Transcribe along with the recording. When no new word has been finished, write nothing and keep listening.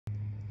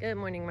Good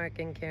morning, Mark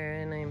and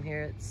Karen. I'm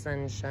here at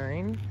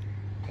Sunshine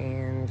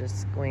and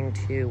just going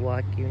to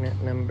walk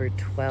unit number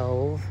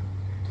 12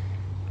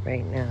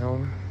 right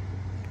now.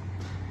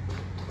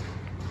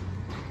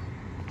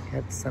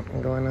 Got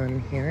something going on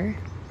here.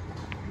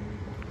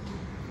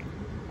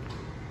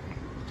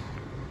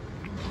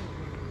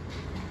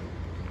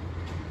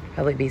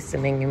 Probably be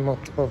sending you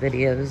multiple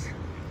videos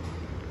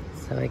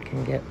so I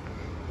can get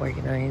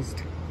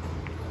organized.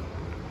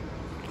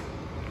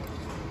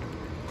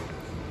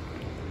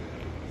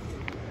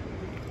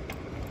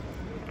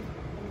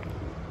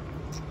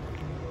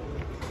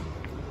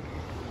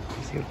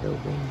 Here's your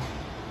building,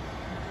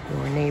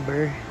 your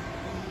neighbor.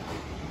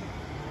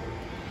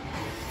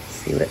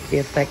 See what the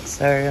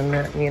effects are on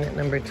that unit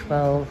number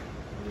 12.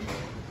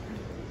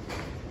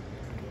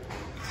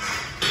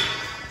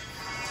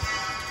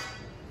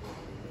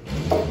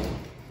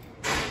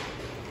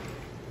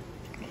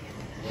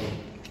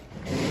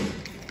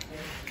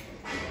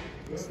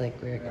 Looks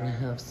like we're gonna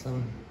have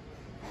some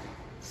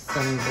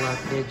sun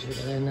blockage. We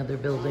got another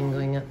building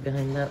going up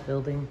behind that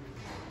building.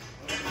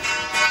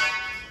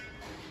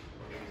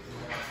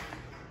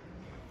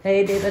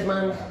 Hey, David,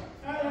 Mom.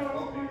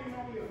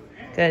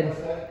 Good.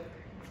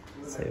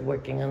 So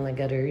working on the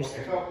gutters.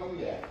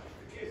 Okay,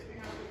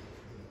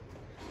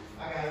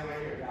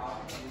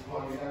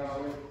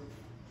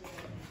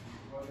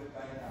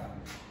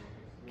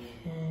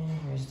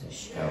 here's the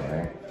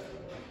shower.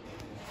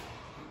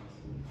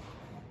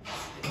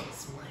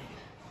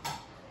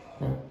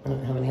 No, I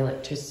don't have any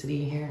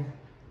electricity here.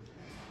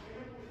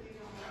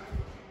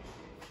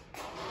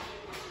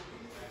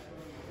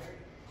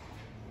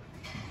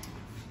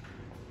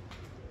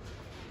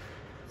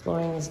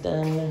 Flooring's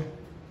done.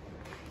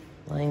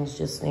 Lines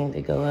just need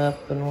to go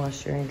up and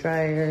washer and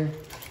dryer.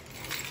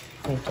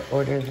 Need to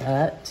order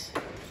that.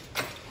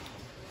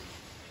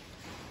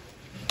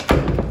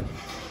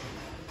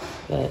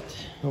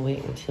 But I'll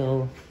wait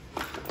until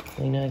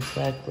we know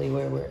exactly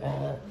where we're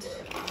at.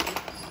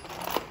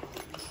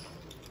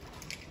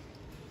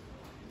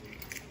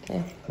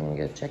 Okay, I'm gonna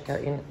go check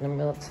out unit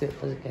number. Let's see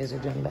what those guys are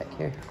doing back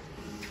here.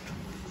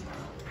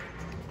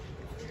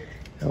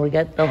 Oh, we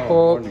got the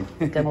whole, morning.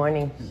 Good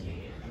morning.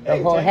 The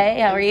whole,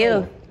 hey, how are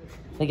you?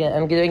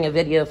 I'm doing a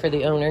video for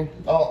the owner.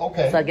 Oh,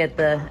 okay. So I get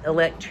the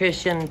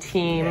electrician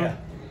team,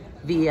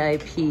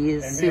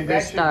 VIPs,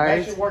 superstars.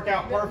 That should work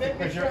out perfect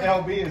because your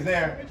LB is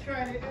there.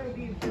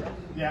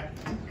 Yeah.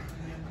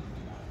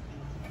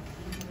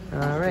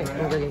 All right,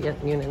 we'll go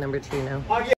get unit number 2 now.